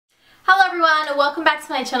everyone, welcome back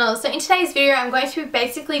to my channel. So in today's video I'm going to be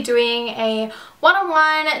basically doing a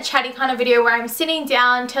one-on-one chatty kind of video where I'm sitting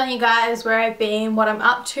down telling you guys where I've been, what I'm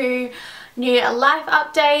up to, new life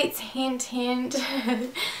updates, hint hint.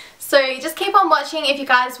 So just keep on watching if you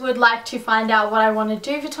guys would like to find out what I want to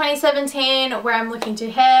do for 2017, where I'm looking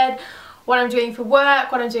to head, what I'm doing for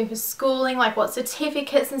work, what I'm doing for schooling, like what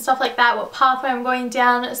certificates and stuff like that, what pathway I'm going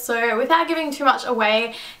down. So without giving too much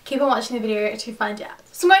away, keep on watching the video to find out.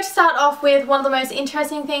 So I'm going to start off with one of the most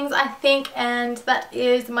interesting things I think, and that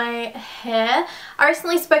is my hair. I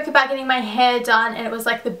recently spoke about getting my hair done and it was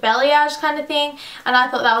like the balayage kind of thing, and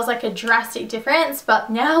I thought that was like a drastic difference,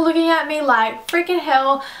 but now looking at me like freaking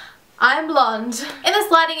hell, I'm blonde. In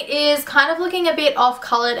this lighting it is kind of looking a bit off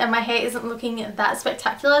coloured and my hair isn't looking that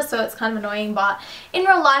spectacular, so it's kind of annoying, but in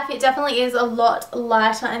real life it definitely is a lot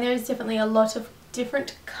lighter and there is definitely a lot of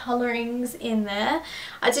different colorings in there.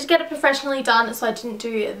 I did get it professionally done, so I didn't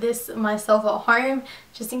do this myself at home,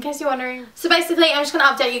 just in case you're wondering. So basically I'm just going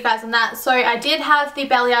to update you guys on that. So I did have the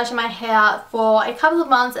balayage in my hair for a couple of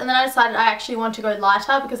months, and then I decided I actually want to go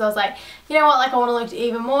lighter because I was like, you know what, like I want to look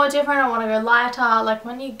even more different, I want to go lighter. Like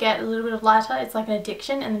when you get a little bit of lighter, it's like an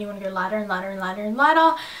addiction, and then you want to go lighter and lighter and lighter and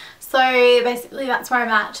lighter. So basically that's where I'm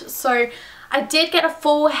at. So I did get a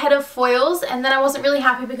full head of foils, and then I wasn't really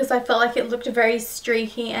happy because I felt like it looked very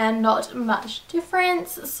streaky and not much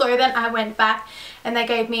difference. So then I went back and they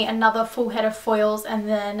gave me another full head of foils, and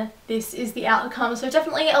then this is the outcome. So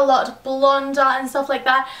definitely a lot blonder and stuff like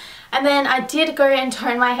that. And then I did go and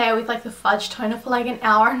tone my hair with like the fudge toner for like an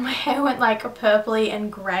hour, and my hair went like purpley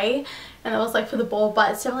and grey, and that was like for the ball,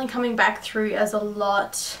 but it's definitely coming back through as a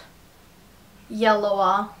lot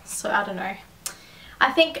yellower. So I don't know,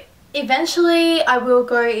 I think eventually I will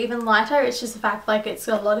go even lighter. It's just the fact like it's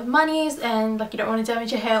got a lot of monies and like you don't want to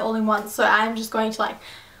damage your hair all in once, so I'm just going to like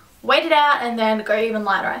wait it out and then go even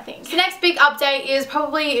lighter, I think. The next big update is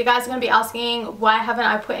probably you guys are going to be asking why haven't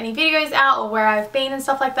I put any videos out or where I've been and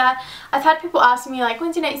stuff like that. I've had people asking me like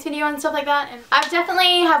when's your next video and stuff like that, and I've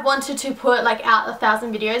definitely have wanted to put like out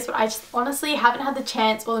 1,000 videos, but I just honestly haven't had the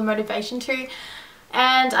chance or the motivation to.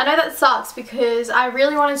 And I know that sucks because I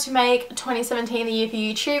really wanted to make 2017 the year for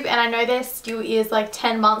YouTube, and I know there still is like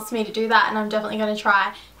 10 months for me to do that, and I'm definitely going to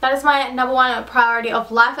try. That is my #1 priority of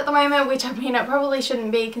life at the moment, which I mean it probably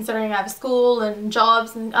shouldn't be considering I have school and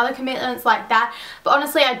jobs and other commitments like that. But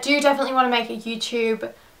honestly I do definitely want to make a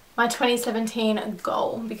YouTube my 2017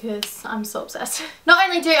 goal because I'm so obsessed. Not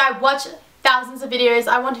only do I watch thousands of videos,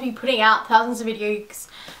 I want to be putting out thousands of videos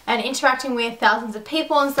and interacting with thousands of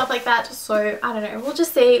people and stuff like that. So I don't know, we'll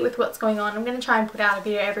just see with what's going on. I'm going to try and put out a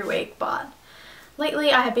video every week, but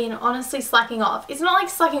lately I have been honestly slacking off. It's not like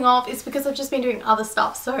slacking off, it's because I've just been doing other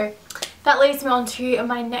stuff. So that leads me on to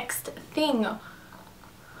my next thing.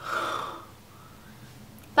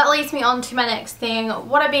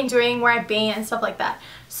 What I've been doing, where I've been and stuff like that.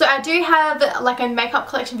 So I do have like a makeup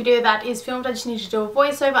collection video that is filmed. I just need to do a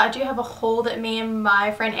voiceover. I do have a haul that me and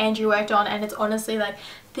my friend Andrew worked on, and it's honestly like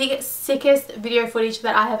the sickest video footage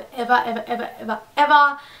that I have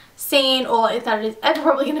ever seen, or if that is ever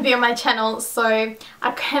probably going to be on my channel. So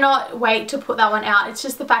I cannot wait to put that one out. It's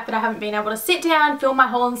just the fact that I haven't been able to sit down, film my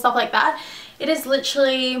haul and stuff like that. It is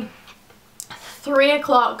literally 3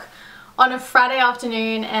 o'clock on a Friday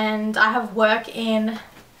afternoon and I have work in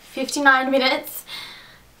 59 minutes,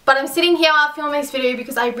 but I'm sitting here filming this video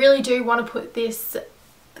because I really do want to put this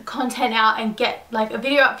content out and get like a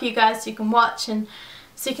video up for you guys so you can watch and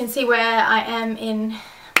so you can see where I am in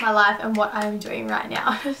my life and what I'm doing right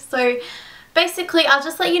now. So basically I'll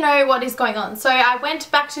just let you know what is going on. So I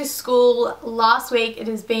went back to school last week.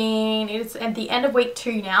 It's at the end of week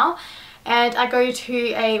 2 now. And I go to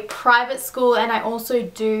a private school, and I also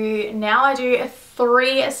do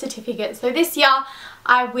 3 certificates. So this year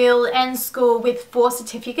I will end school with 4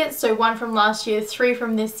 certificates, so 1 from last year, 3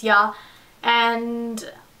 from this year,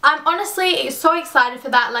 and I'm honestly so excited for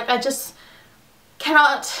that. Like I just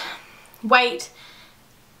cannot wait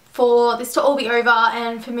for this to all be over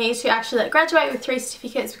and for me to actually like graduate with 3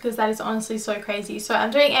 certificates, because that is honestly so crazy. So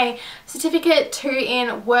I'm doing a certificate 2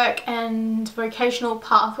 in work and vocational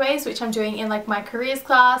pathways, which I'm doing in like my careers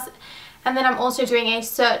class, and then I'm also doing a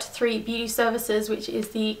Cert 3 beauty services, which is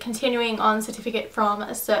the continuing on certificate from a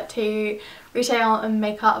Cert 2 retail and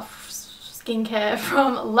makeup skincare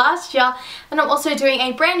from last year. And I'm also doing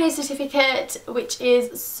a brand new certificate which is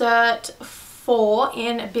Cert 4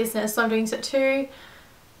 in business. So I'm doing Cert 2,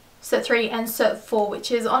 Cert 3 and Cert 4,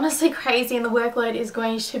 which is honestly crazy, and the workload is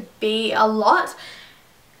going to be a lot.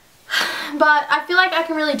 But I feel like I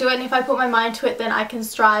can really do it, and if I put my mind to it, then I can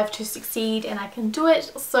strive to succeed and I can do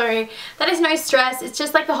it. So that is no stress. It's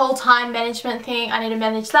just like the whole time management thing. I need to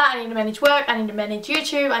manage that, I need to manage work, I need to manage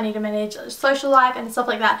YouTube, I need to manage social life and stuff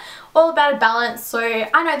like that. All about a balance. So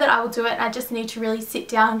I know that I will do it. I just need to really sit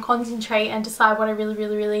down, concentrate and decide what I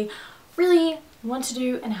really want to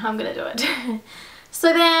do and how I'm going to do it. So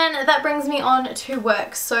then that brings me on to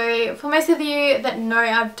work. So for most of you that know,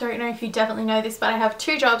 I don't know if you definitely know this, but I have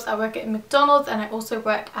 2 jobs. I work at McDonald's and I also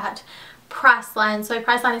work at Priceline. So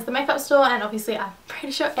Priceline is the makeup store, and obviously I'm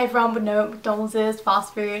pretty sure everyone would know what McDonald's is,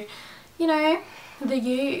 fast food, you know, the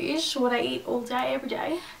usual, what I eat all day, every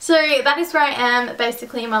day. So that is where I am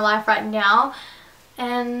basically in my life right now,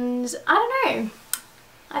 and I don't know,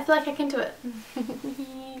 I feel like I can do it.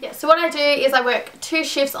 Yeah, so what I do is I work 2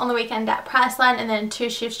 shifts on the weekend at Priceline and then 2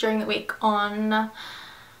 shifts during the week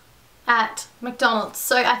at McDonald's.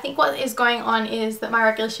 So I think what is going on is that my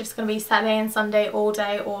regular shift is going to be Saturday and Sunday all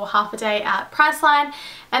day or half a day at Priceline,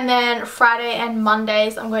 and then Friday and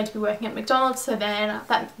Mondays I'm going to be working at McDonald's. So then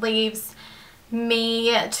that leaves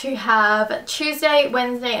me to have Tuesday,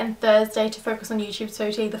 Wednesday and Thursday to focus on YouTube, so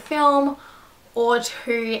to either film or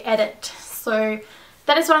to edit. So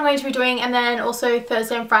that is what I'm going to be doing, and then also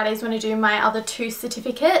Thursday and Friday is when I do my other 2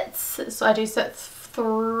 certificates. So I do Cert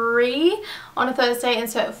 3 on a Thursday and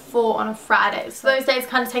Cert 4 on a Friday. So those days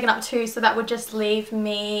kind of taken up too, so that would just leave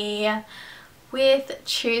me with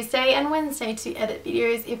Tuesday and Wednesday to edit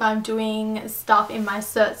videos if I'm doing stuff in my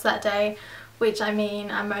certs that day, which I mean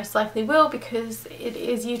I most likely will because it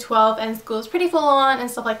is Year 12 and school is pretty full on and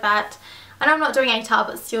stuff like that. I know I'm not doing ATAR,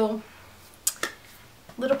 but still,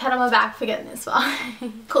 little pat on my back for getting this far.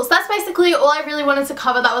 Cool, so that's basically all I really wanted to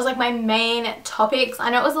cover. That was like my main topics.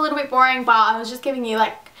 I know it was a little bit boring, but I was just giving you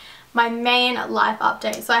like my main life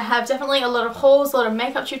update. So I have definitely a lot of hauls, a lot of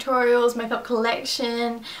makeup tutorials, makeup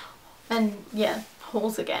collection, and yeah,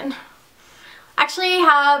 hauls again. Actually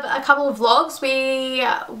have a couple of vlogs. We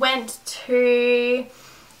went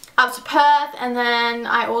up to Perth, and then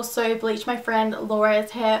I also bleached my friend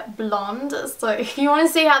Laura's hair blonde. So if you want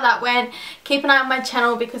to see how that went, keep an eye on my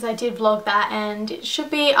channel because I did vlog that, and it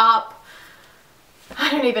should be up,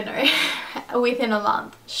 I don't even know, within a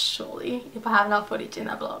month surely, if I have enough footage in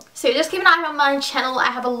that vlog. So just keep an eye on my channel. I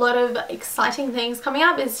have a lot of exciting things coming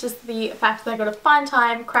up. It's just the fact that I got to find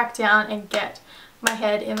time, crack down and get my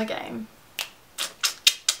head in the game.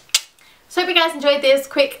 So I hope you guys enjoyed this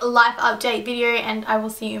quick life update video, and I will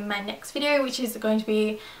see you in my next video, which is going to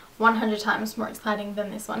be 100 times more exciting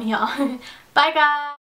than this one here. Bye guys!